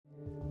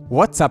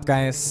What's up,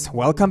 guys?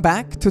 Welcome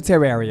back to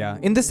Terraria.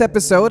 In this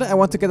episode, I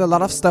want to get a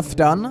lot of stuff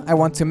done, I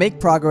want to make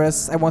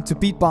progress, I want to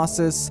beat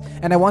bosses,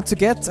 and I want to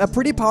get a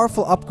pretty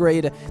powerful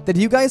upgrade that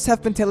you guys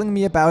have been telling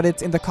me about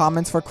it in the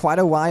comments for quite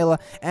a while,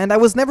 and I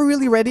was never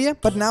really ready,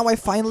 but now I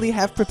finally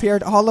have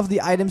prepared all of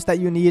the items that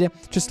you need.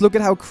 Just look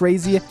at how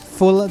crazy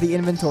full the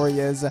inventory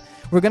is.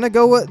 We're gonna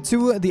go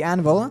to the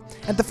anvil,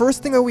 and the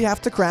first thing that we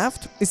have to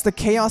craft is the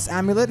Chaos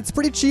Amulet. It's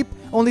pretty cheap,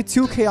 only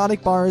 2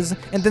 chaotic bars,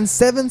 and then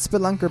 7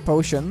 Spelunker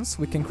potions.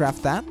 We can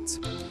craft that.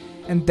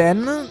 And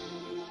then,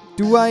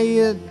 do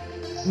I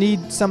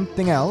need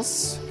something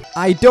else?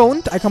 I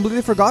don't. I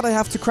completely forgot. I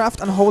have to craft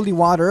unholy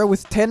water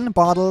with 10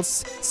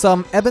 bottles,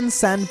 some ebon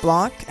sand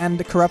block,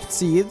 and corrupt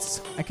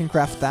seeds. I can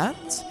craft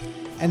that.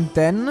 And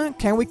then,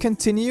 can we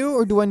continue,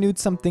 or do I need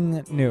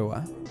something new?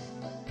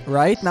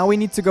 Right, now we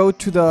need to go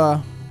to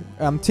the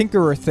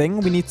Tinkerer thing.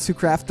 We need to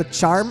craft the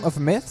Charm of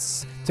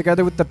Myths,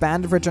 together with the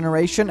Band of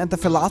Regeneration and the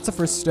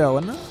Philosopher's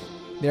Stone.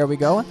 There we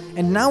go.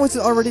 And now is it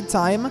already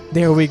time?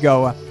 There we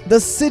go. The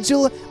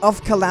Sigil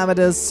of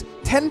Calamitous.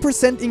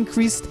 10%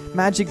 increased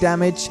magic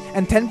damage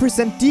and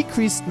 10%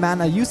 decreased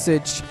mana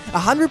usage.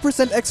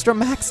 100% extra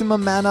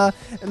maximum mana,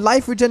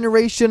 life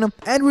regeneration,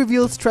 and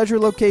reveals treasure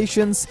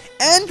locations,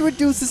 and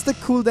reduces the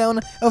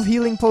cooldown of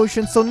healing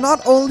potions. So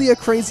not only a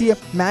crazy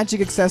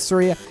magic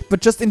accessory,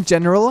 but just in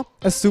general,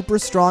 a super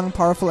strong,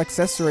 powerful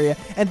accessory.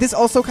 And this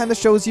also kind of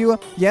shows you,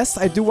 yes,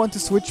 I do want to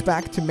switch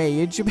back to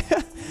mage.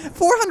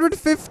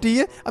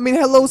 450? I mean,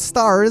 hello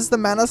stars. The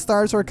mana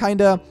stars are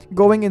kind of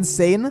going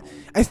insane.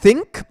 I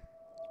think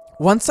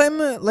once I'm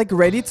like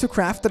ready to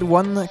craft that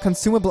one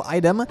consumable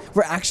item,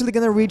 we're actually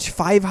gonna reach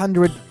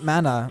 500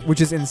 mana,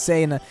 which is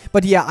insane.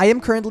 But yeah, I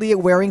am currently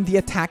wearing the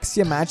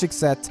Ataxia magic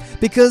set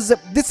because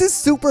this is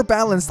super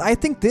balanced. I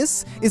think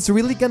this is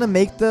really gonna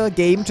make the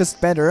game just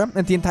better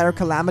and the entire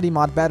Calamity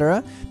mod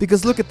better,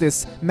 because look at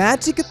this.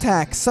 Magic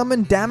attack,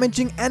 summon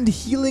damaging and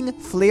healing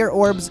flare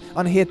orbs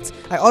on hit.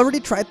 I already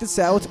tried this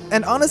out,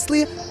 and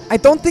honestly, I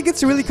don't think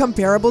it's really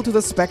comparable to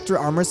the Spectre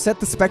armor set.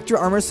 The Spectre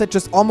armor set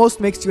just almost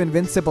makes you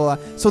invincible.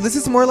 So this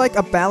is more like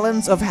a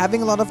balance of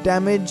having a lot of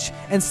damage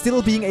and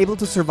still being able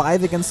to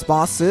survive against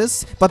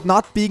bosses, but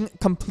not being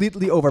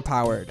completely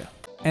overpowered.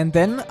 And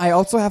then I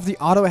also have the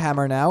auto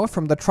hammer now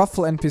from the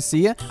truffle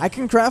NPC. I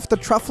can craft the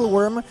truffle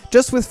worm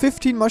just with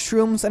 15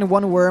 mushrooms and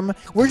 1 worm.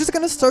 We're just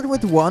gonna start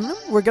with 1.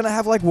 We're gonna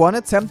have like 1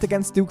 attempt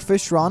against Duke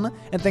Fishron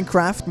and then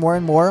craft more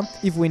and more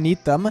if we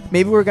need them.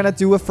 Maybe we're gonna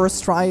do a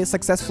first try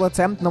successful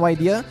attempt, no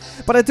idea.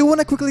 But I do want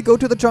to quickly go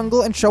to the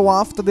jungle and show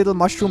off the little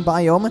mushroom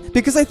biome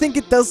because I think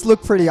it does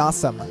look pretty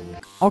awesome.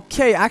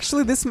 Okay,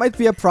 actually this might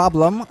be a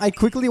problem. I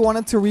quickly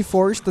wanted to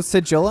reforge the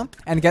sigil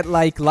and get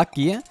like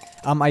lucky,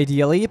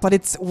 ideally, but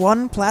it's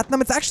 1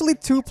 platinum. It's actually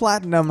 2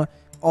 platinum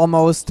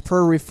almost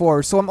per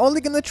reforge. So I'm only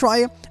gonna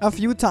try a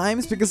few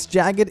times because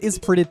jagged is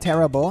pretty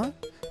terrible.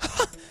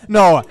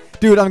 No,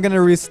 dude, I'm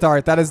gonna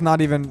restart. That is not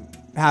even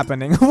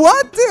happening.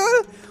 What,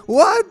 dude?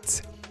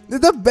 What?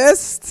 The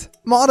best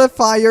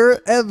modifier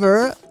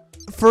ever.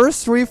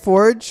 First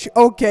reforge.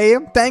 Okay,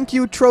 thank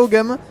you,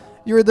 Trogam.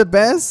 You're the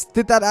best.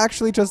 Did that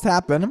actually just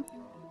happen?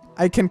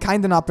 I can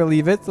kinda not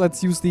believe it.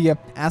 Let's use the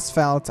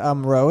asphalt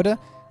road.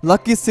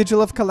 Lucky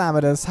Sigil of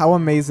Calamitous. How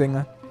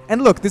amazing.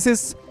 And look, this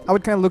is how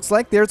it kind of looks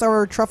like. There's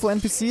our truffle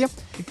NPC.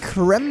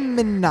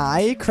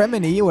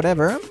 Cremini,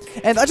 whatever.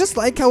 And I just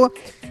like how...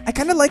 I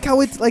kind of like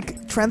how it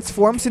like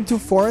transforms into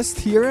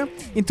forest here,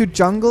 into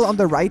jungle on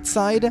the right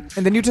side.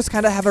 And then you just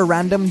kind of have a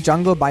random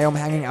jungle biome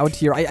hanging out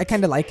here. I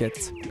kind of like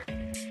it.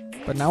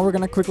 But now we're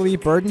gonna quickly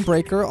Burden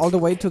Breaker all the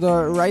way to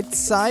the right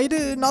side.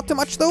 Not too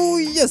much though.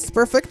 Yes,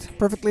 perfect.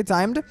 Perfectly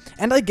timed.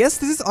 And I guess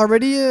this is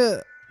already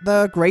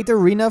the great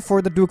arena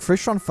for the Duke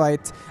Fishron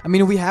fight. I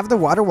mean, we have the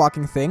water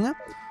walking thing.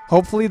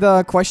 Hopefully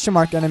the question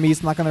mark enemy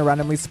is not gonna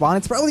randomly spawn.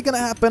 It's probably gonna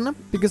happen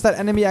because that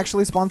enemy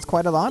actually spawns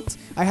quite a lot.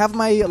 I have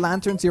my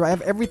lanterns here. I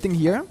have everything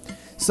here.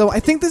 So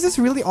I think this is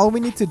really all we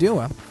need to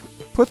do.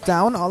 Put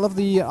down all of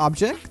the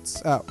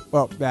objects.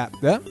 Well, that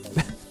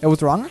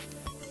was wrong.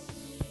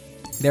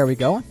 There we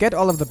go. Get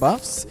all of the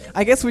buffs.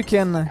 I guess we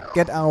can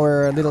get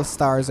our little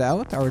stars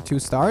out, our 2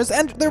 stars,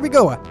 and there we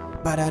go.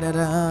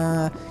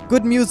 Ba-da-da-da.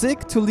 Good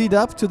music to lead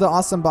up to the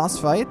awesome boss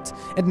fight.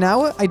 And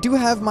now I do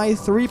have my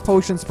 3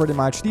 potions pretty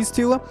much. These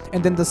 2,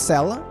 and then the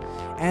cell.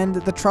 And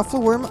the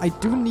truffle worm, I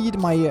do need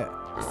my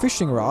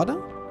fishing rod.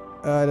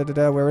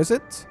 Where is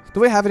it?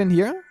 Do I have it in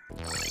here?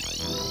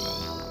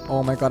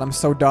 Oh my god, I'm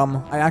so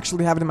dumb. I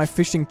actually have it in my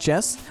fishing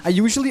chest. I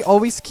usually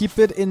always keep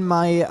it in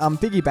my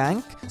piggy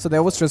bank, so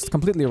that was just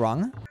completely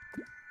wrong.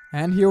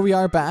 And here we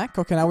are back.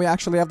 Okay, now we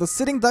actually have the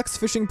Sitting Ducks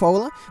fishing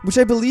pole, which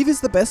I believe is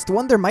the best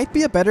one. There might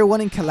be a better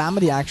one in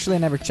Calamity, actually. I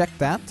never checked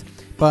that.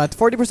 But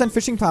 40%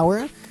 fishing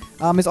power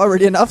is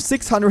already enough.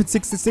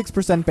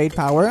 666% bait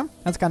power.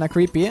 That's kind of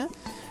creepy.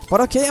 But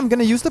okay, I'm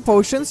gonna use the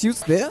potions, use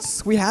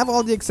this. We have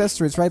all the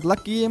accessories, right?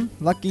 Lucky,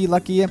 lucky,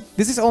 lucky.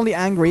 This is only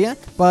angry,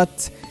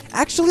 but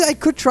actually I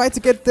could try to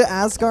get the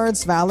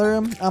Asgard's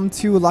Valor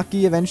to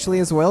lucky eventually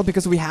as well,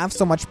 because we have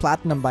so much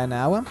platinum by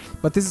now.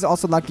 But this is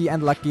also lucky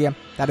and lucky.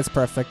 That is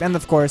perfect. And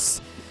of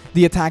course,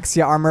 the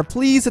Ataxia armor.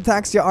 Please,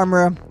 Ataxia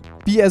armor,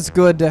 be as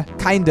good,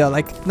 kinda.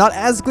 Like, not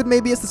as good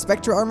maybe as the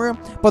Spectre armor,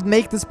 but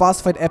make this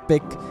boss fight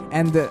epic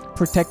and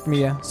protect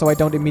me so I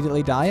don't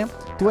immediately die.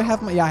 Do I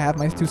have my... Yeah, I have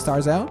my 2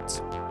 stars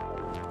out.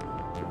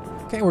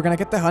 Okay, we're gonna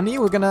get the honey.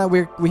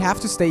 We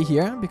have to stay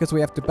here because we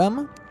have to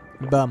bum.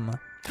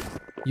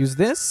 Use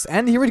this,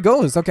 and here it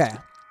goes. Okay.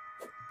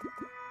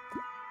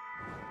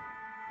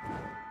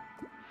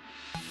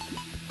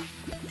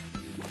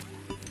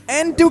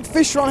 And Duke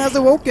Fishron has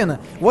awoken.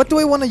 What do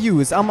I want to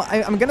use?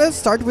 I'm gonna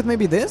start with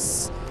maybe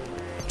this.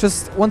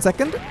 Just 1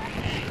 second.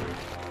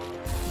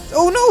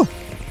 Oh no!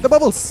 The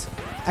bubbles.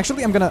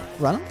 Actually, I'm gonna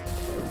run.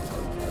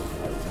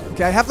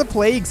 Okay, I have the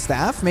Plague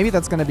Staff. Maybe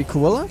that's gonna be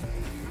cool.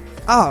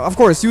 Ah, of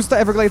course, use the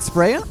Everglade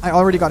Spray. I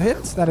already got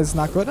hit. That is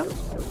not good.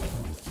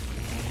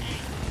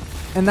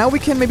 And now we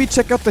can maybe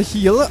check out the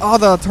heal. Oh,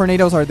 the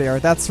tornadoes are there.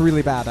 That's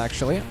really bad,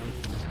 actually.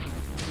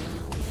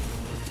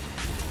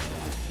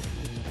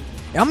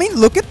 I mean,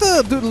 look at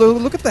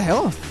the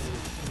health.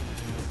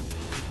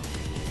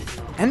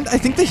 And I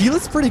think the heal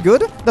is pretty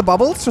good. The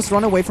bubbles, just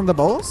run away from the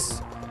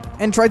balls.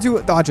 And try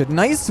to dodge it.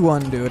 Nice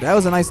one, dude. That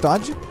was a nice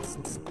dodge.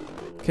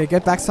 Okay,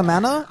 get back some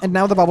mana. And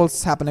now the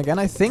bubbles happen again,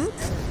 I think.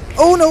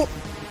 Oh, no.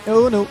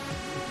 Oh, no.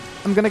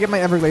 I'm gonna get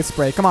my Everglade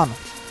Spray. Come on.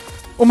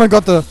 Oh my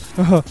god,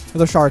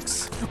 the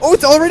sharks. Oh,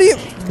 it's already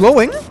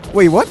glowing?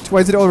 Wait, what? Why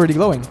is it already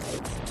glowing?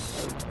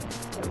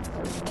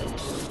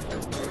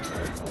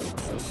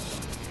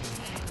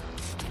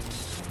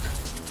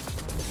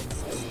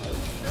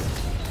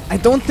 I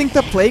don't think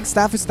the Plague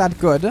Staff is that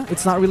good.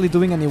 It's not really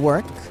doing any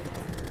work.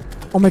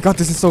 Oh my god,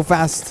 this is so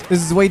fast.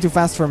 This is way too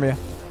fast for me.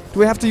 Do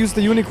we have to use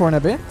the unicorn a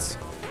bit?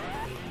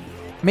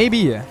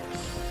 Maybe.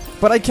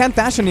 But I can't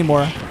dash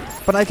anymore.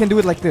 But I can do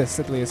it like this,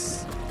 at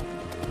least.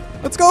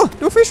 Let's go!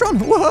 Do a fish run!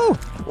 Whoa!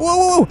 Whoa,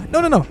 whoa, whoa! No,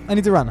 no, no. I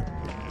need to run.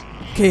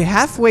 Okay,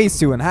 halfway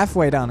soon.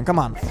 Halfway down. Come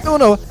on. No,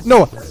 no,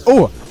 no.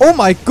 Oh! Oh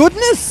my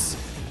goodness!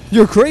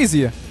 You're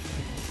crazy.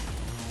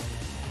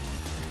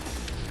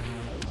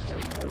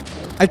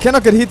 I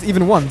cannot get hit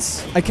even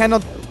once. I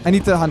cannot... I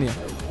need the honey.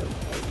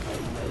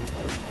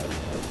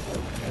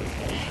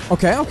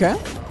 Okay, okay.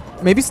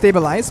 Maybe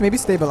stabilize. Maybe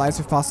stabilize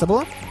if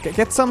possible.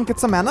 Get some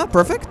mana.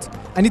 Perfect.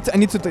 I need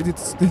to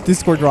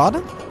Discord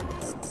Rod.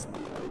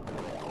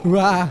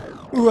 Wah,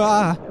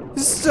 wah.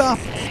 Stop.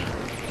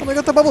 Oh my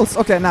god, the bubbles.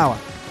 Okay, now.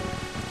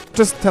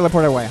 Just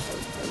teleport away.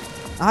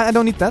 I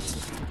don't need that.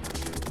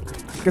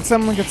 Get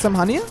some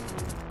honey.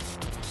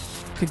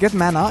 Okay, get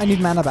mana. I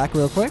need mana back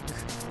real quick.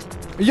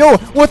 Yo,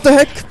 what the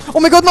heck? Oh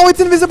my god, no, it's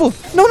invisible.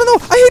 No, no, no.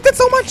 I hate that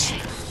so much.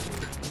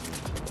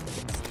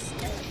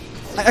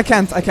 I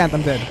can't.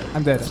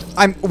 I'm dead.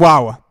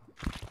 Wow.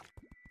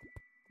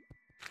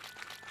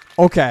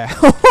 Okay.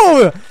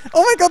 Oh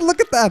my god, look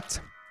at that.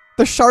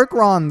 The Shark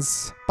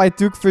Runs by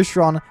Duke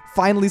Fishron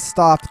finally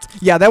stopped.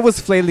 Yeah, that was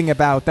flailing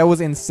about. That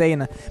was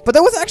insane. But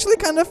that was actually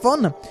kind of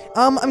fun.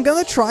 I'm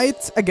gonna try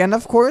it again,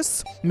 of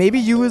course. Maybe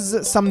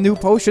use some new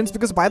potions,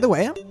 because by the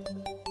way,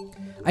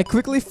 I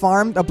quickly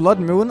farmed a Blood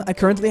Moon. I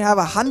currently have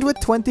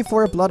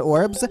 124 Blood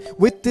Orbs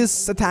with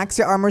this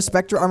Ataxia armor,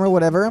 Spectre armor,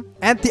 whatever.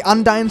 And the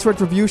Undyne's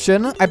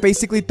Retribution. I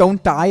basically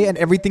don't die and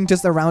everything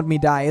just around me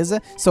dies.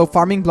 So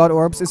farming Blood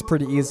Orbs is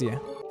pretty easy.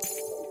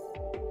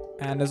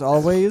 And as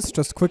always,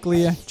 just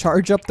quickly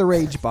charge up the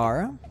Rage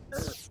Bar.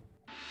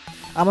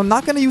 I'm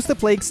not gonna use the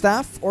Plague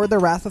Staff or the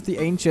Wrath of the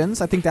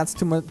Ancients. I think that's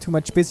too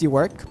much busy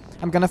work.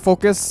 I'm gonna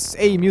focus...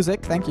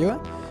 music, thank you.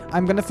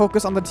 I'm gonna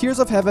focus on the Tears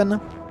of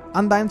Heaven,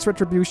 Undyne's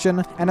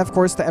Retribution, and of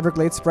course the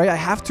Everglade Spray. I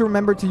have to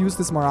remember to use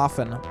this more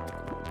often.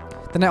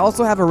 Then I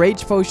also have a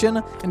Rage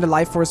Potion and a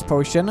Life Force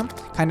Potion,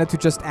 kind of to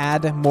just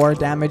add more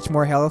damage,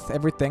 more health,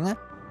 everything.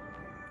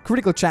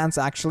 Critical chance,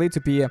 actually,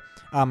 to be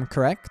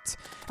correct.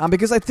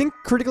 Because I think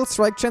critical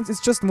strike chance is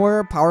just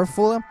more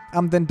powerful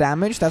than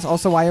damage. That's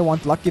also why I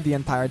want lucky the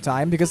entire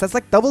time, because that's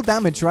like double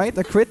damage, right?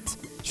 A crit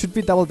should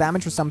be double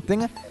damage or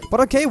something.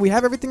 But okay, we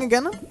have everything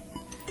again.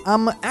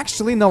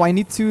 Actually, no, I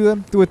need to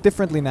do it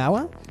differently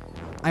now.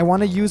 I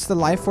want to use the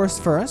Life Force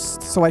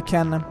first, so I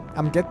can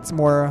get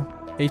more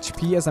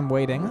HP as I'm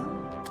waiting.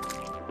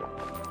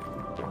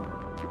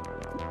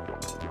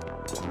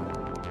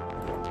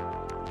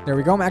 There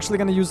we go. I'm actually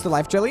going to use the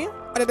Life Jelly.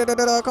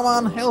 Come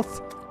on,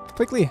 health.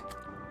 Quickly.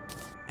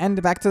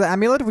 And back to the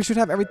amulet. We should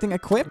have everything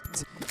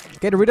equipped.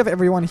 Get rid of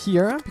everyone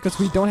here, because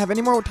we don't have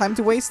any more time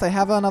to waste. I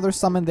have another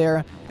summon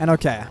there. And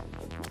okay.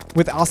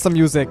 With awesome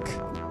music.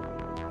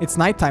 It's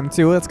nighttime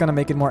too. That's going to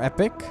make it more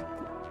epic.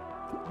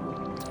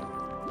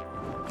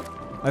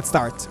 Let's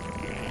start.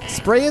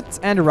 Spray it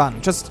and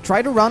run. Just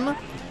try to run.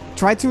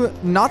 Try to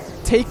not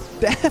take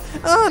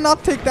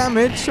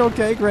damage.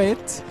 Okay,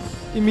 great.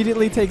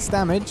 Immediately takes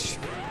damage.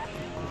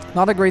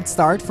 Not a great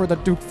start for the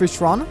Duke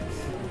Fishron.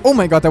 Oh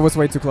my god, that was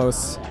way too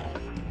close.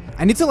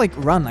 I need to like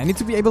run. I need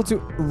to be able to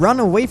run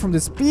away from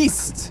this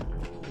beast.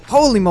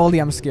 Holy moly,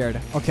 I'm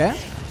scared. Okay.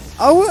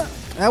 Oh,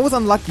 that was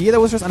unlucky. That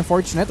was just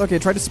unfortunate. Okay,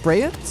 try to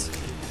spray it.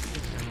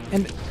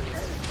 And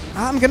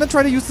I'm gonna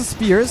try to use the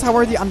spears. How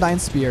are the Undyne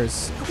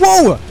spears?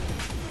 Whoa!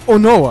 Oh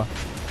no!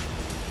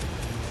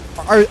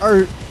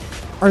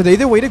 Are they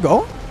the way to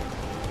go?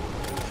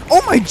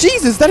 Oh my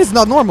Jesus, that is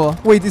not normal.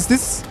 Wait, is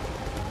this...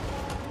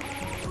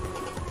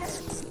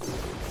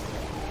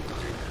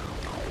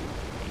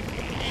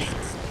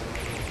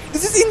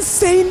 This is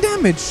insane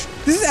damage.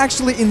 This is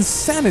actually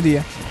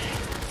insanity.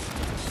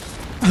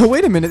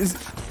 Wait a minute.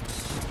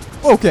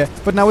 Okay,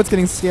 but now it's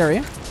getting scary.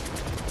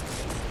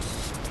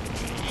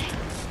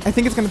 I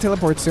think it's gonna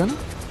teleport soon.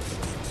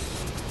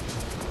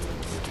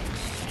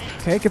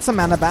 Okay, get some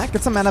mana back.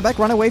 Get some mana back.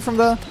 Run away from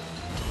the...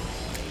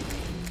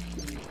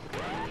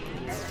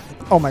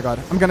 Oh my god.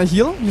 I'm gonna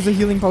heal. Use a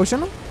healing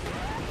potion.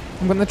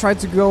 I'm gonna try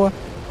to go...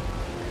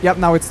 Yep,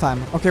 now it's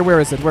time. Okay, where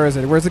is it? Where is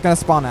it? Where is it gonna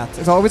spawn at?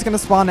 It's always gonna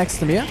spawn next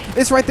to me.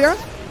 It's right there.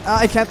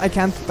 I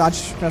can't dodge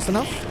fast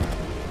enough.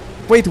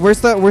 Wait, where's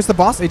the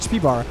boss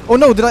HP bar? Oh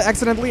no, did I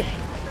accidentally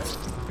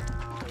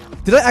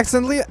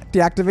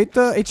deactivate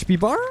the HP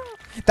bar?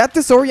 That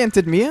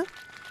disoriented me.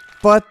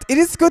 But it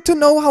is good to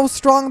know how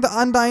strong the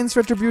Undyne's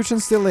Retribution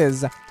still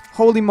is.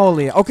 Holy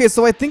moly. Okay,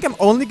 so I think I'm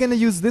only gonna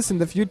use this in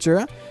the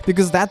future,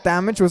 because that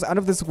damage was out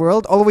of this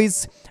world.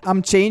 Always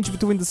change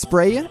between the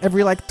spray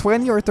every like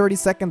 20 or 30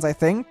 seconds, I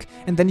think,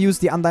 and then use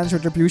the Undyne's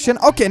Retribution.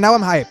 Okay, now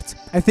I'm hyped.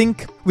 I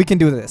think we can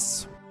do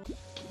this.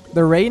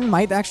 The rain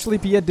might actually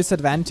be a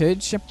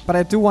disadvantage, but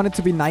I do want it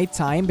to be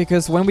nighttime,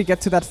 because when we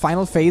get to that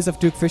final phase of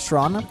Duke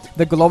Fishron,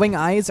 the glowing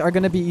eyes are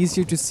gonna be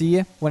easier to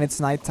see when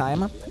it's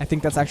nighttime. I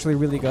think that's actually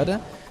really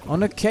good.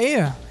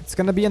 Okay, it's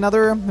gonna be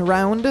another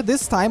round.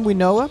 This time we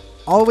know,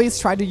 always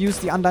try to use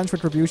the Undyne's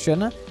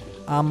Retribution.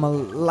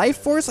 Life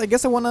Force, I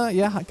guess I wanna,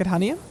 get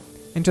honey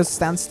and just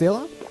stand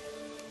still.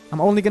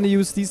 I'm only gonna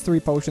use these 3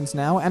 potions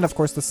now, and of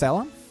course the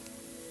cell.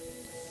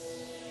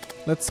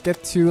 Let's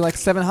get to like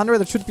 700,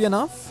 that should be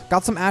enough.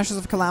 Got some Ashes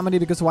of Calamity,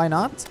 because why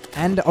not?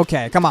 And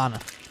okay, come on.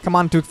 Come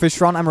on, Duke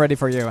Fishron, I'm ready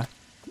for you.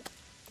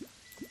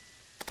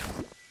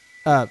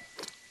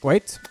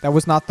 Wait, that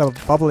was not the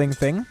bubbling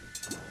thing.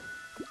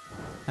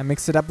 I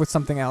mixed it up with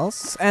something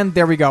else. And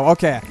there we go,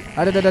 okay.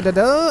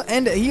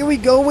 And here we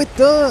go with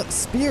the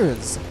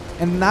spears.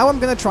 And now I'm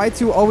gonna try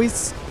to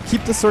always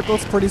keep the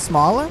circles pretty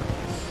small.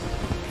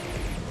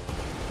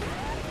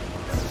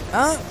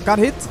 Got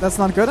hit, that's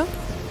not good.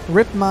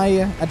 Rip my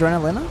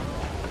adrenaline.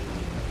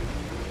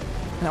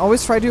 And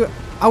always try to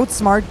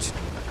outsmart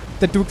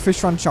the Duke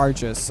Fishron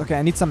charges. Okay,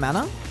 I need some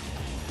mana.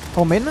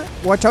 Home in.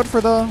 Watch out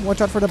for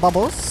the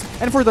bubbles.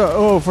 And for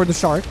the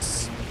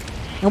sharks.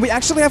 And we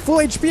actually have full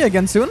HP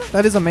again soon.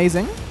 That is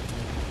amazing.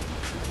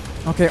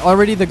 Okay,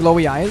 already the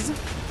glowy eyes.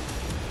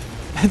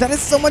 That is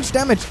so much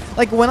damage.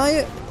 Like when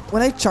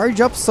I charge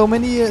up so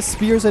many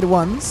spears at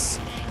once,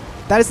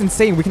 that is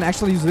insane. We can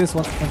actually use this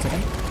one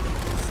second.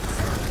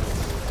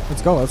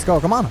 Let's go,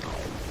 come on.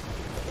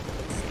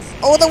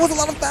 Oh, that was a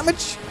lot of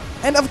damage.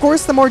 And of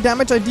course, the more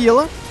damage I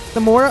deal, the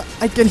more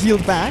I get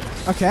healed back.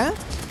 Okay.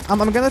 I'm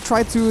gonna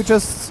try to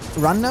just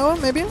run now,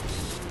 maybe?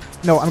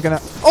 No, I'm gonna...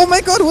 Oh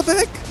my god, what the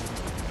heck?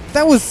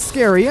 That was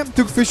scary.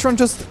 Duke Fishron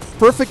just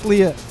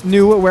perfectly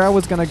knew where I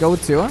was gonna go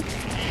to.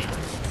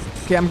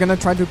 Okay, I'm gonna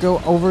try to go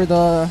over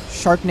the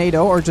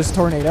Sharknado or just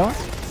Tornado.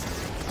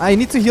 I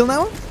need to heal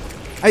now.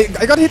 I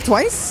got hit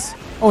twice.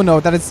 Oh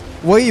no, that is...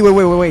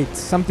 Wait.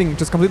 Something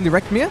just completely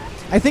wrecked me.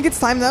 I think it's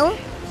time now.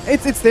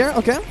 It's there,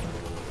 okay.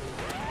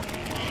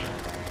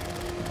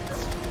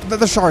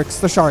 The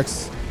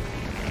sharks.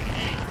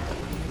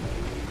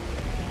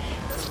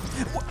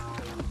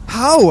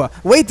 How?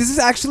 Wait, this is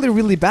actually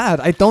really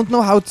bad. I don't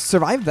know how to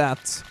survive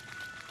that.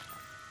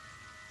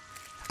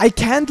 I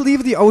can't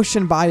leave the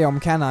ocean biome,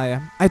 can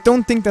I? I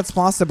don't think that's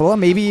possible.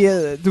 Maybe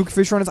Duke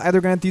Fishron is either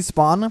gonna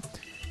despawn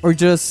or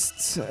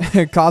just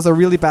cause a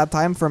really bad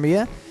time for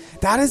me.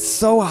 That is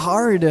so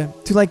hard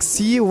to like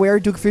see where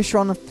Duke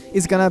Fishron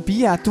is gonna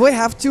be at. Do I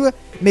have to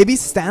maybe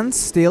stand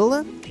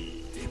still?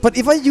 But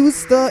if I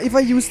use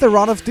the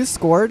Rod of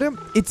Discord,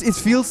 it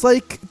feels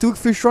like Duke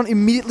Fishron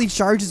immediately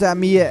charges at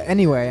me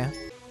anyway.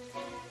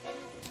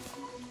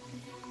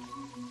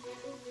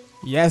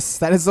 Yes,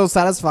 that is so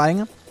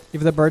satisfying.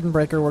 If the Burden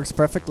Breaker works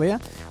perfectly.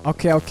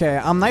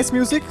 Okay. Nice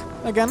music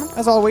again,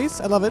 as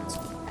always. I love it.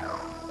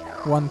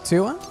 1,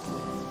 2.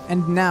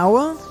 And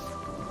now,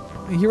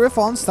 Hero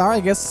Fallen Star, I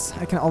guess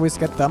I can always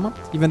get them,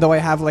 even though I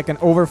have like an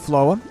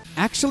overflow.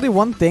 Actually,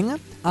 one thing,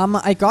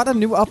 I got a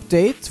new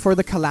update for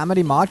the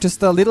Calamity mod,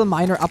 just a little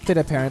minor update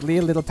apparently,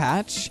 a little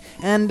patch.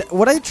 And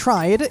what I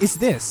tried is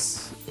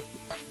this.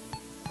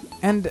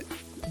 And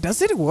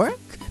does it work?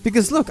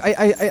 Because look,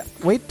 I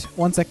wait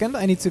 1 second,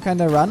 I need to kind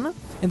of run.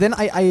 And then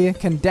I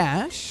can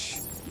dash.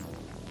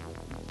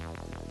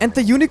 And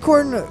the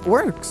unicorn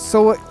works.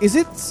 So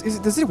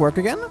does it work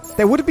again?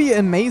 That would be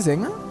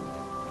amazing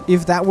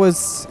if that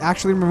was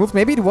actually removed.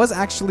 Maybe it was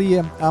actually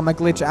a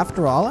glitch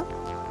after all,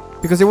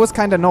 because it was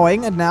kind of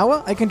annoying, and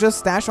now I can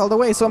just dash all the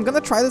way. So I'm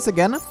gonna try this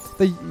again.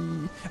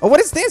 Oh, what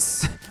is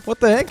this? What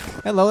the heck?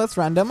 Hello, that's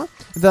random.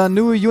 The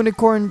new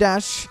unicorn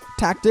dash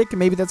tactic,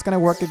 maybe that's gonna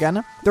work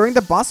again. During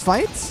the boss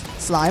fight,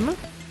 slime,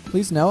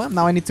 please no.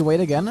 Now I need to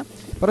wait again.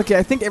 But okay,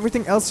 I think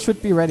everything else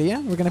should be ready.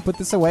 We're gonna put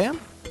this away.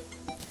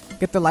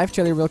 Get the life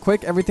jelly real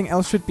quick. Everything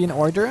else should be in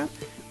order.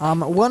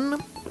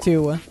 1,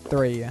 2,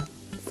 3,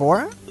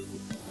 24.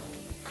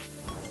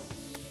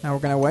 Now we're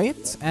gonna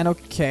wait. And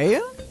okay.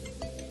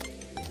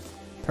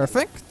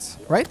 Perfect.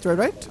 Right.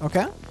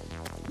 Okay.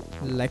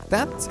 Like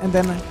that. And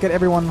then get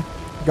everyone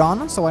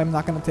gone, so I'm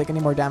not gonna take any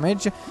more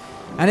damage.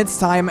 And it's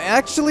time.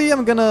 Actually,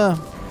 I'm gonna...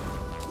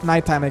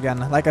 nighttime again.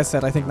 Like I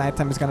said, I think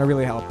nighttime is gonna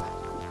really help.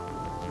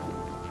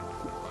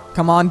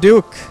 Come on,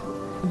 Duke.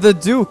 The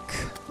Duke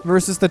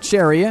versus the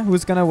Cherry.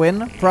 Who's gonna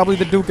win? Probably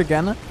the Duke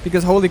again,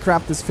 because holy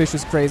crap, this fish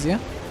is crazy.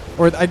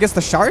 Or I guess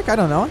the shark? I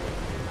don't know.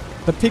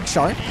 The pig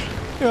shark.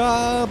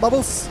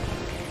 Bubbles.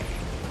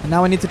 And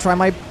now I need to try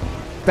my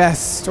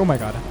best. Oh my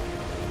god.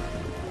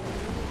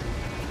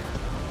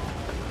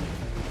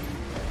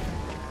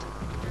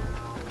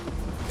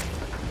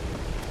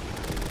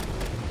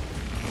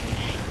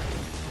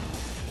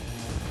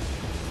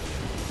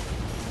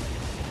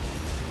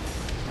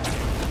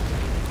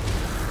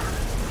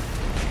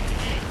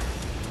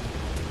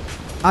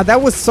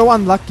 That was so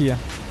unlucky.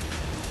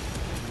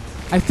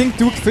 I think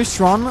Duke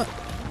Fishron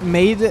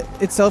made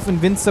itself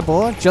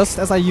invincible just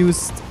as I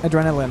used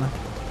adrenaline.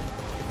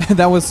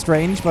 That was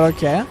strange, but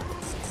okay.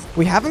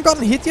 We haven't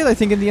gotten hit yet, I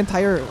think, in the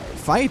entire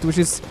fight, which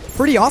is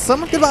pretty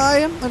awesome.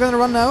 Goodbye. I'm gonna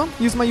run now.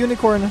 Use my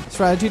unicorn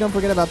strategy. Don't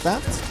forget about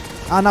that.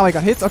 Now I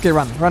got hit. Okay,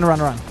 run.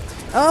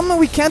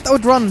 We can't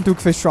outrun Duke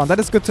Fishron. That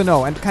is good to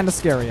know and kind of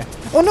scary.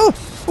 Oh no!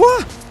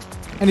 Wah!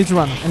 I need to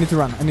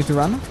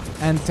run.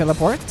 And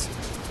teleport.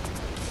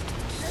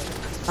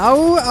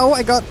 Ow,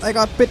 I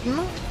got bitten.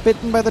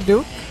 Bitten by the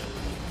Duke.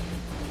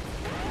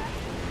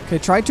 Okay,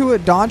 try to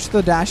dodge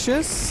the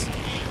dashes.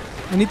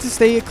 I need to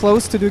stay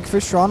close to Duke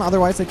Fishron,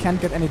 otherwise I can't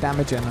get any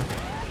damage in.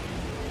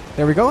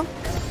 There we go.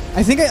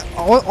 I think I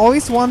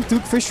always want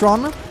Duke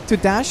Fishron to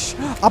dash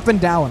up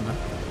and down.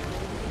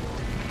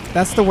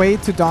 That's the way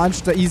to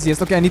dodge the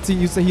easiest. Okay, I need to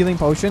use the healing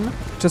potion,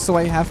 just so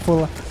I have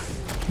full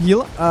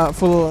heal,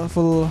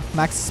 full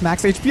max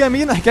HP. I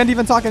mean, I can't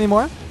even talk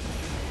anymore.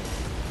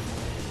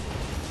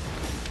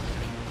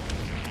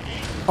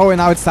 Oh, and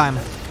now it's time.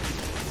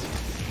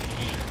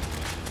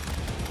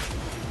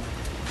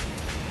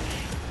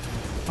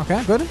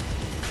 Okay, good.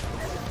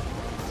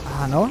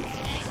 No.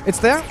 It's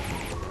there.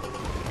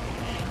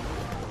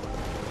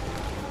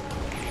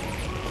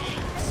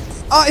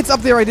 It's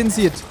up there. I didn't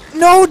see it.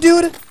 No,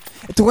 dude.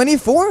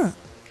 24.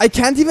 I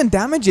can't even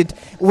damage it.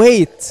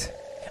 Wait.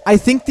 I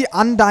think the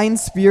Undyne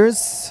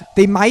Spears,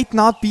 they might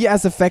not be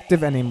as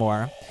effective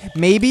anymore.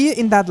 Maybe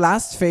in that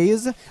last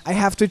phase, I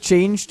have to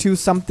change to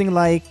something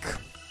like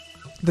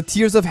the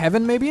Tears of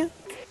Heaven, maybe?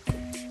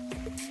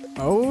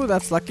 Oh,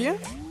 that's lucky.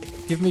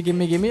 Give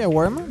me a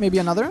worm. Maybe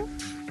another.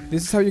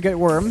 This is how you get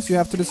worms. You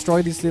have to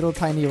destroy these little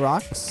tiny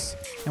rocks.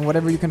 And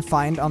whatever you can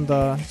find on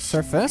the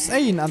surface.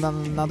 Hey,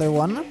 another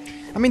one.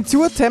 I mean,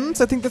 2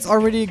 attempts. I think that's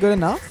already good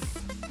enough.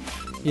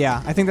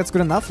 Yeah, I think that's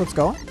good enough. Let's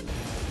go.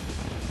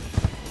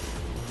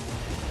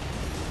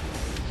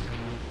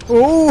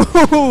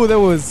 Oh, that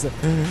was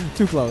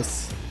too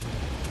close.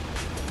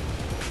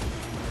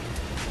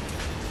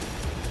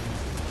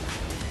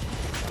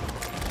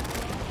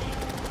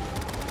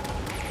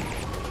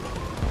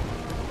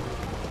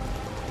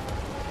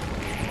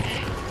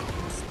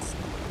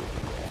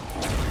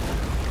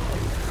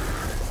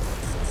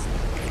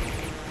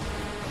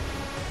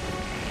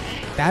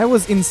 That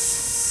was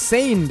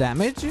insane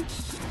damage.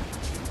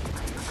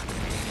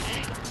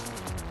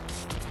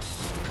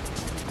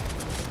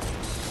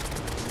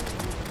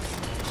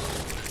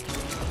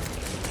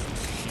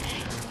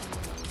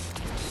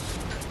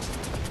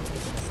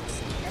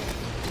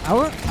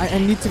 I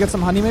need to get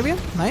some honey maybe.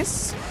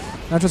 Nice.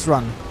 Now just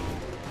run.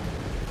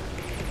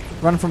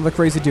 Run from the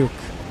crazy Duke.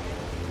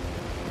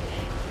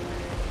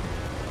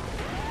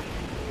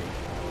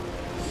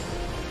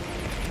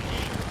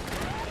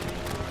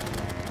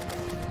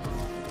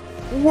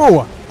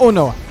 Whoa! Oh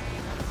no.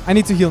 I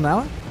need to heal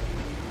now.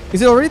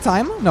 Is it already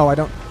time? No, I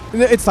don't.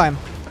 It's time.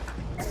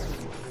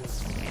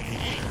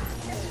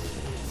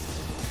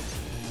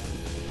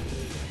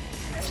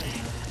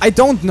 I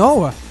don't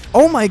know.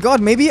 Oh my god,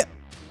 maybe...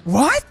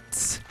 What?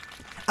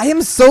 I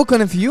am so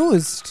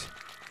confused.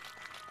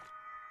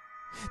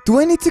 Do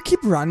I need to keep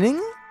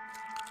running?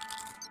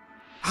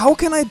 How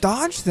can I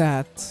dodge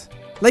that?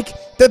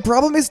 Like, the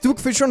problem is Duke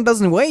Fishron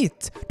doesn't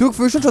wait. Duke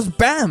Fishron just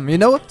bam, you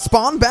know?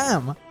 Spawn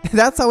bam.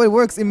 That's how it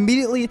works.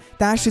 Immediately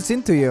dashes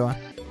into you.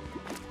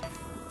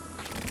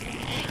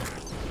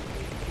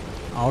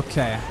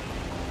 Okay.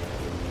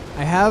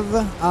 I have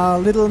a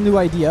little new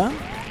idea.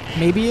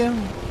 Maybe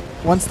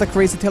once the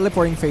crazy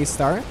teleporting phase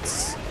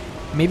starts,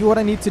 maybe what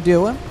I need to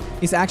do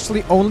is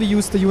actually only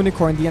use the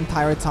unicorn the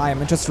entire time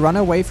and just run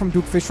away from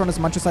Duke Fishron as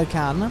much as I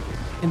can.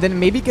 And then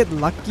maybe get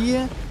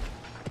lucky.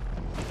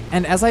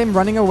 And as I'm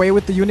running away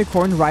with the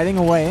unicorn riding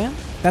away,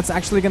 that's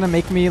actually gonna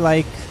make me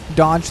like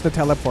dodge the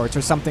teleports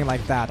or something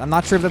like that. I'm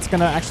not sure if that's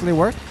gonna actually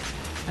work.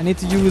 I need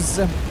to use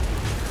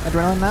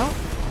adrenaline now.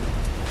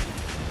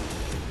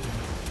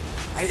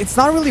 It's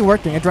not really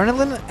working.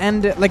 Adrenaline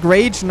and like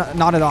rage,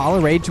 not at all.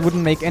 Rage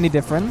wouldn't make any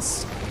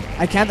difference.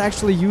 I can't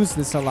actually use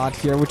this a lot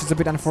here, which is a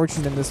bit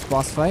unfortunate in this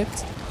boss fight.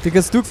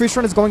 Because Duke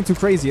Fishron is going too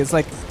crazy. It's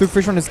like Duke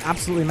Fishron is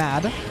absolutely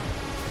mad.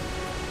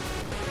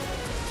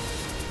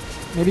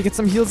 Maybe get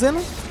some heals in.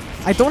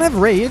 I don't have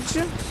rage,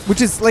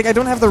 which is like I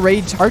don't have the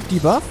rage heart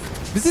debuff.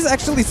 This is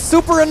actually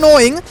super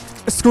annoying.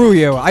 Screw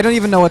you. I don't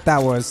even know what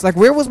that was. Like,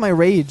 where was my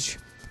rage?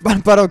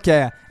 But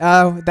okay.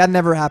 That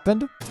never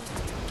happened.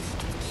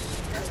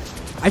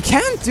 I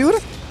can't,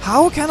 dude.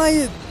 How can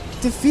I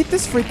defeat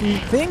this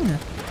freaking thing?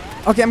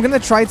 Okay, I'm gonna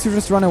try to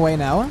just run away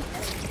now.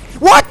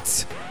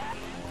 What?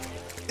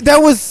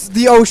 That was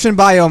the ocean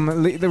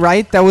biome,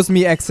 right? That was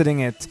me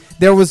exiting it.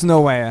 There was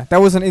no way. That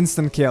was an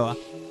instant kill.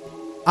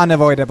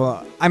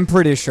 Unavoidable. I'm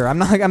pretty sure. I'm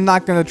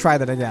not gonna try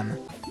that again.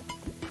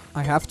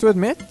 I have to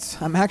admit,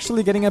 I'm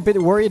actually getting a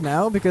bit worried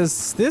now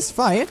because this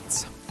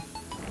fight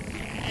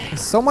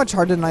is so much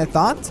harder than I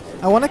thought.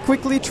 I want to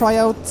quickly try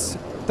out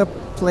the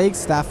Plague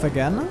Staff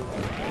again.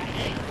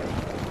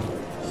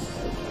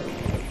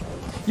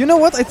 You know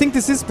what? I think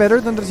this is better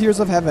than the Tears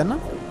of Heaven.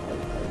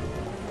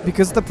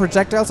 Because the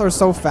projectiles are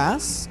so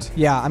fast.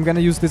 Yeah, I'm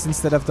gonna use this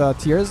instead of the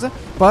Tears.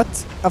 But,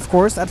 of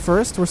course, at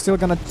first, we're still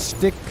gonna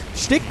stick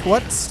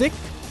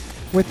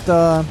with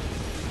the...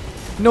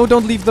 No,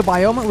 don't leave the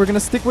biome. We're gonna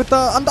stick with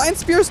the Undying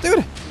Spears,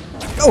 dude.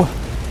 Go!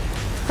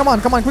 Come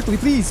on, quickly,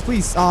 please,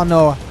 please. Oh,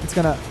 no. It's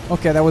gonna...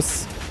 Okay, that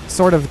was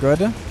sort of good.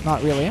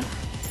 Not really.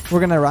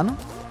 We're gonna run.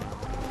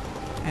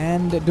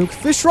 And Duke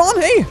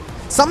Fishron, hey!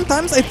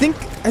 Sometimes I think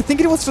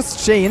it was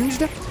just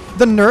changed.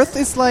 The nerf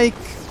is, like,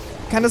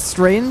 kind of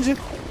strange.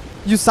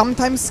 You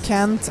sometimes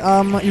can't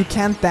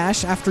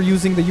dash after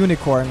using the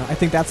unicorn. I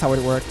think that's how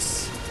it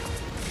works.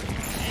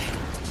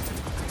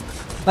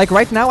 Like,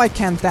 right now I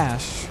can't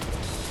dash.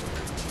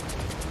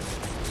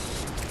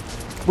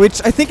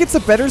 Which I think it's a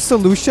better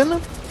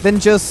solution than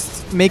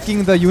just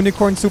making the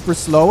unicorn super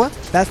slow.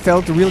 That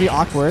felt really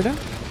awkward.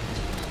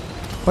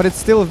 But it's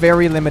still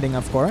very limiting,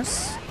 of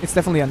course. It's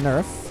definitely a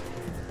nerf.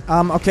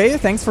 Okay,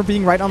 thanks for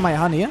being right on my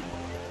honey.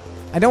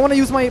 I don't want to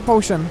use my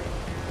potion.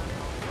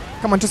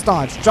 Come on, just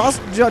dodge. Just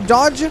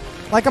dodge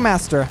like a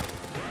master.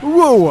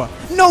 Whoa!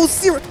 No,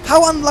 seriously!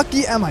 How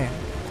unlucky am I?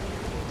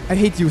 I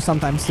hate you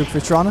sometimes, Duke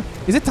Fishron.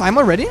 Is it time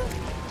already?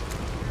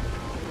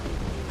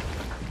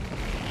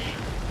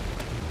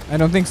 I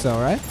don't think so,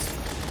 right?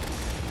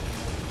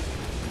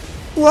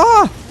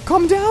 Whoa!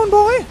 Calm down,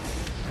 boy!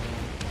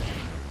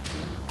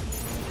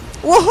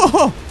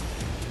 Whoa!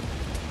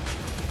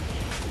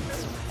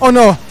 Oh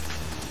no!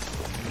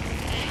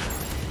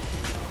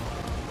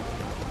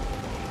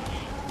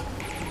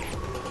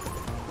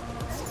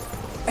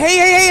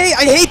 Hey!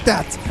 I hate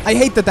that! I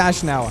hate the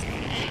dash now.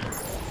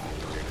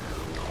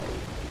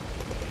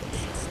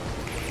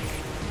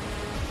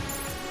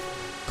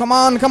 Come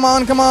on!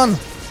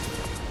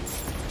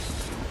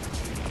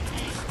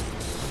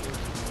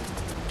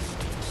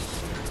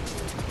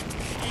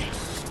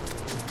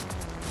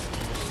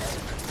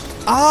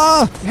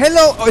 Ah!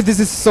 Hello! Oh, this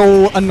is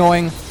so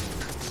annoying.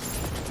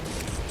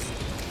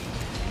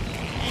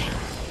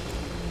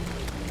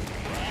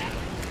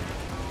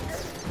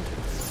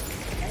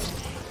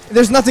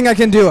 There's nothing I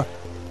can do.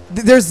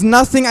 There's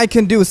nothing I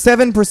can do.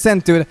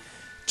 7%, dude.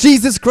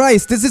 Jesus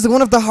Christ, this is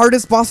one of the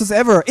hardest bosses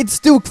ever. It's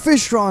Duke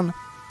Fishron.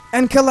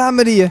 And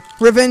Calamity,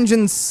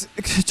 Revengeance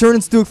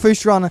turns Duke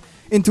Fishron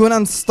into an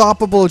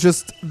unstoppable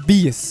just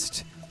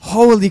beast.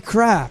 Holy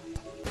crap.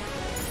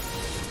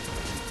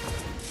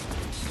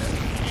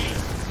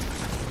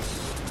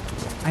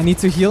 I need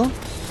to heal.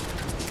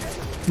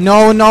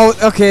 No.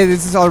 Okay,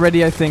 this is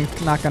already, I think,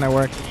 not gonna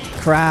work.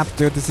 Crap,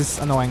 dude, this is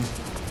annoying.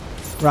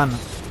 Run.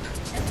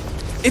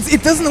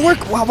 It doesn't work.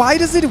 Why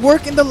does it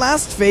work in the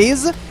last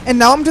phase? And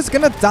now I'm just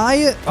gonna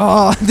die.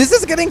 Oh, this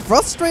is getting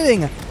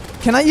frustrating.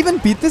 Can I even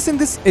beat this in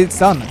this? It's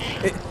done.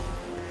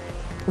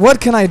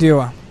 What can I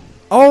do?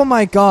 Oh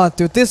my god,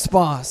 dude, this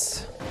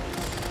boss.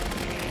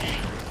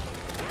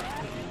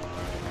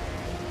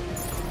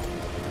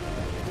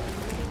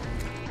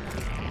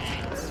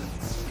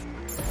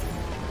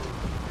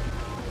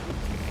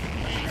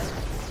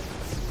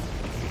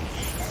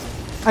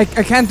 I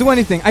can't do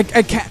anything.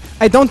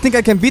 I don't think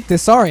I can beat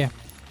this. Sorry.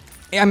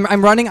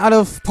 I'm running out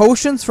of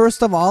potions,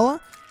 first of all.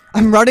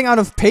 I'm running out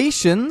of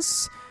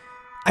patience.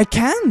 I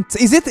can't.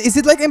 Is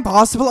it like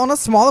impossible on a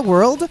small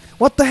world?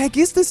 What the heck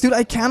is this, dude?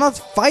 I cannot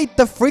fight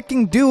the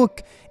freaking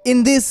Duke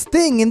in this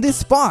thing, in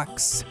this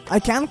box. I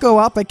can't go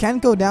up, I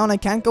can't go down, I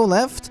can't go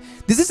left.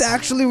 This is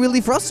actually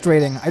really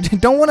frustrating. I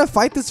don't want to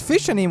fight this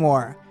fish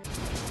anymore.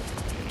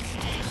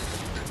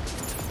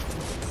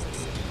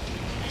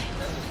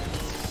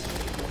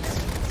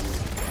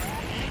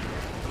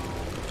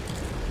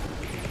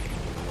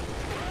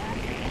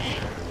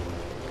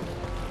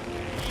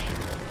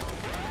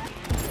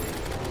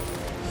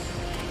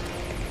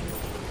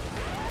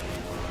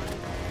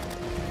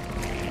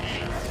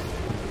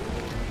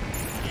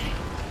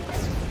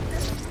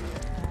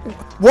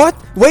 What?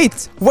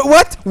 Wait.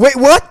 What? Wait,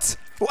 what?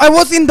 I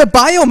was in the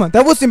biome.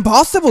 That was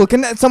impossible.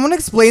 Can someone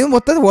explain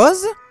what that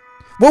was?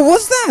 What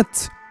was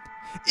that?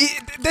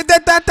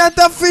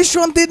 The fish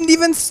one didn't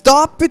even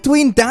stop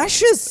between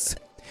dashes.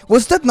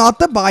 Was that not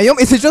the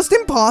biome? Is it just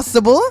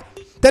impossible?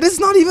 That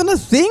is not even a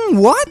thing.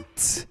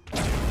 What?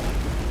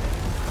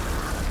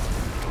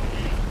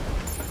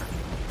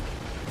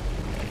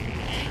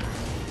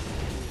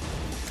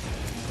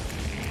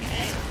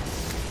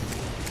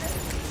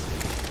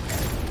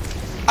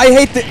 I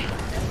hate the...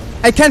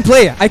 I can't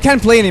play. I can't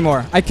play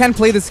anymore. I can't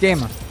play this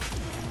game.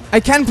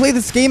 I can't play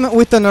this game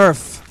with the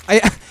nerf.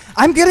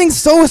 I'm getting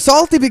so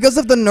salty because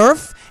of the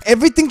nerf.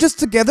 Everything just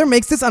together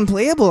makes this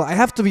unplayable. I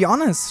have to be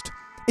honest.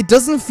 It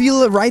doesn't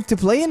feel right to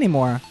play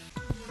anymore.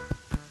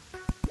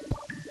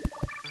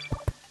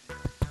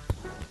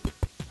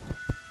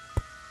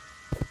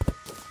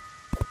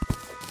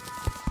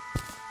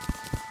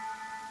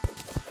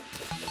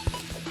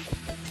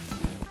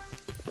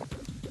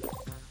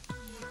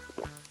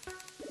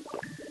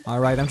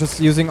 Alright, I'm just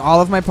using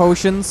all of my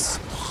potions.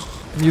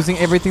 I'm using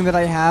everything that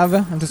I have.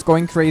 I'm just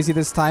going crazy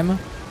this time.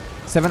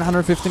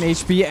 715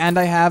 HP and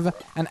I have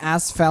an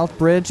asphalt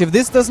bridge. If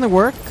this doesn't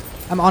work,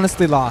 I'm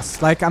honestly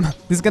lost. Like, this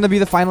is gonna be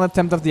the final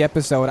attempt of the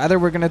episode. Either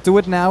we're gonna do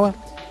it now,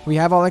 we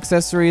have all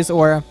accessories,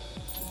 or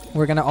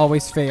we're gonna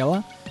always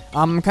fail.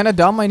 I'm kinda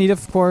dumb. I need,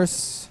 of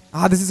course...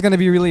 this is gonna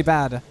be really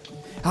bad.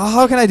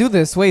 How can I do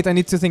this? Wait, I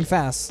need to think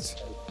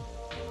fast.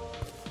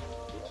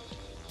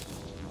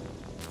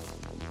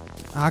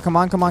 Come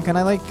on, come on. Can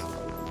I, like...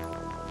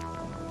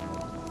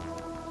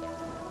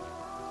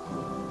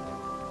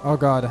 Oh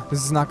god,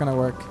 this is not gonna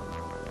work.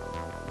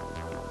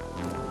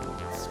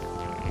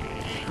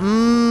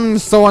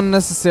 So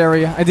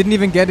unnecessary. I didn't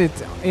even get it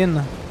in.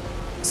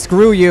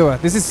 Screw you.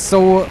 This is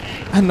so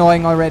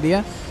annoying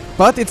already.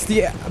 But it's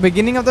the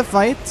beginning of the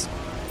fight.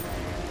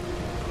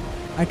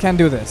 I can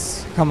do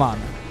this. Come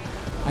on.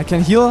 I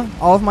can heal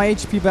all of my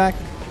HP back.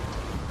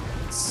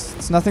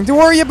 It's nothing to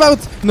worry about.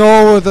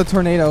 No, the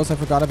tornadoes. I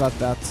forgot about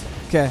that.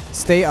 Okay,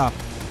 stay up.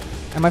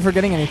 Am I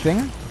forgetting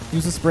anything?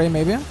 Use a spray,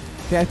 maybe?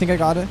 Okay, I think I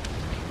got it.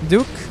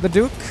 Duke, the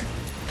Duke.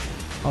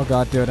 Oh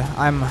god, dude,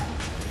 I'm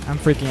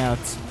freaking out.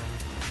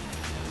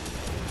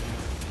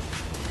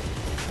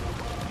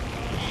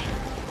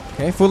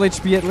 Okay, full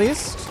HP at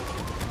least.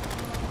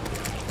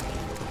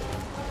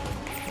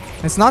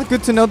 It's not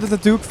good to know that the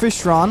Duke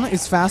Fishron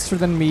is faster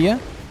than me,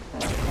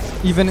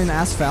 even in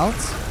asphalt.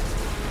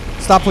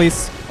 Stop,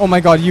 please. Oh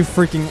my god, you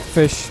freaking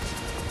fish.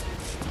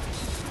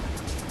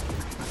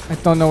 I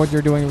don't know what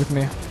you're doing with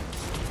me.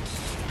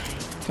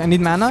 Okay, I need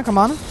mana, come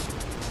on.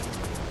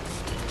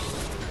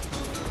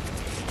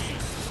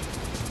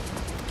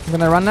 I'm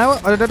gonna run now.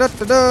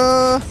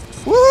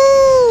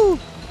 Woo!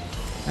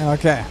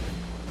 Okay.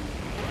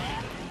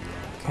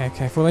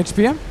 Okay, full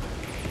HP.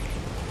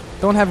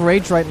 Don't have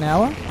rage right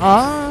now.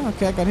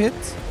 Okay, I got hit.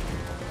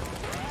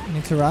 I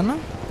need to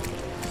run.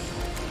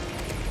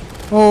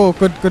 Oh,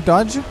 good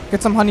dodge.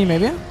 Get some honey,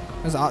 maybe.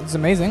 It's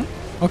amazing.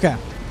 Okay.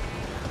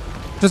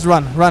 Just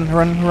run.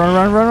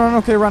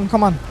 Okay, run.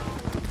 Come on.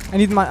 I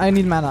need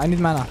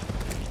mana.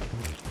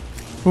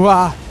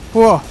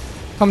 Whoa.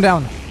 Calm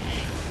down.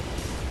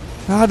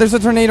 There's a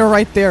tornado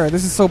right there.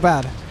 This is so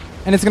bad.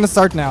 And it's gonna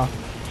start now.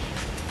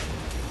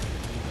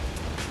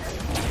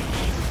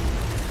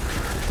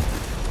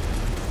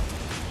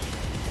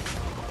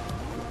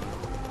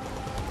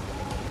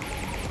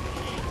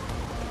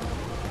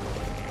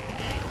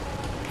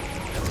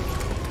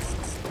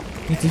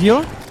 Need to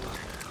heal.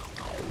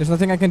 There's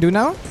nothing I can do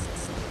now.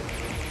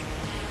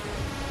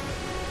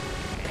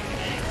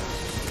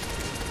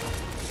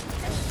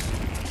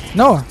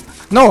 No,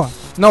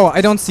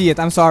 I don't see it.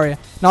 I'm sorry.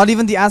 Not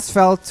even the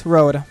asphalt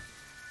road.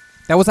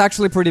 That was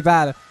actually pretty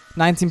bad.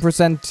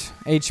 19%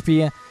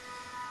 HP.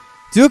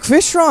 Duke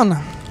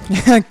Fishron.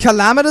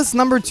 Calamitous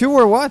number 2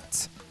 or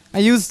what? I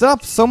used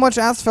up so much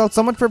asphalt,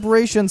 so much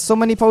preparation, so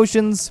many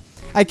potions.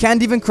 I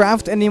can't even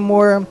craft any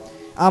more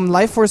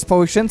life force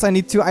potions. I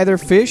need to either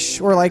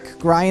fish or like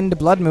grind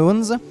blood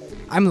moons.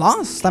 I'm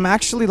lost. I'm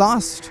actually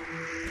lost.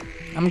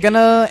 I'm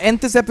gonna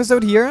end this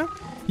episode here.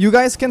 You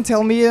guys can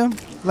tell me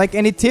like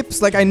any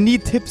tips. Like I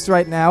need tips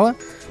right now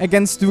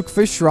against Duke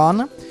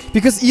Fishron.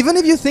 Because even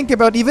if you think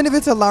about, even if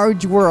it's a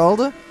large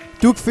world,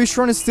 Duke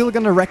Fishron is still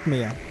gonna wreck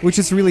me, which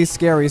is really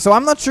scary. So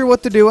I'm not sure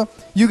what to do.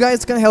 You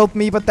guys can help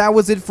me, but that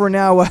was it for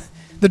now.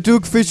 The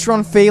Duke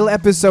Fishron fail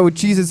episode.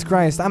 Jesus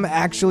Christ, I'm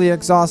actually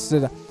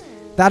exhausted.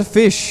 That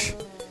fish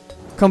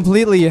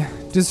completely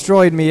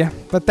destroyed me.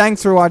 But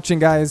thanks for watching,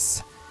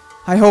 guys.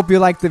 I hope you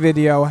liked the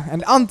video.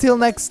 And until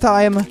next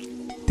time,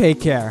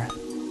 take care.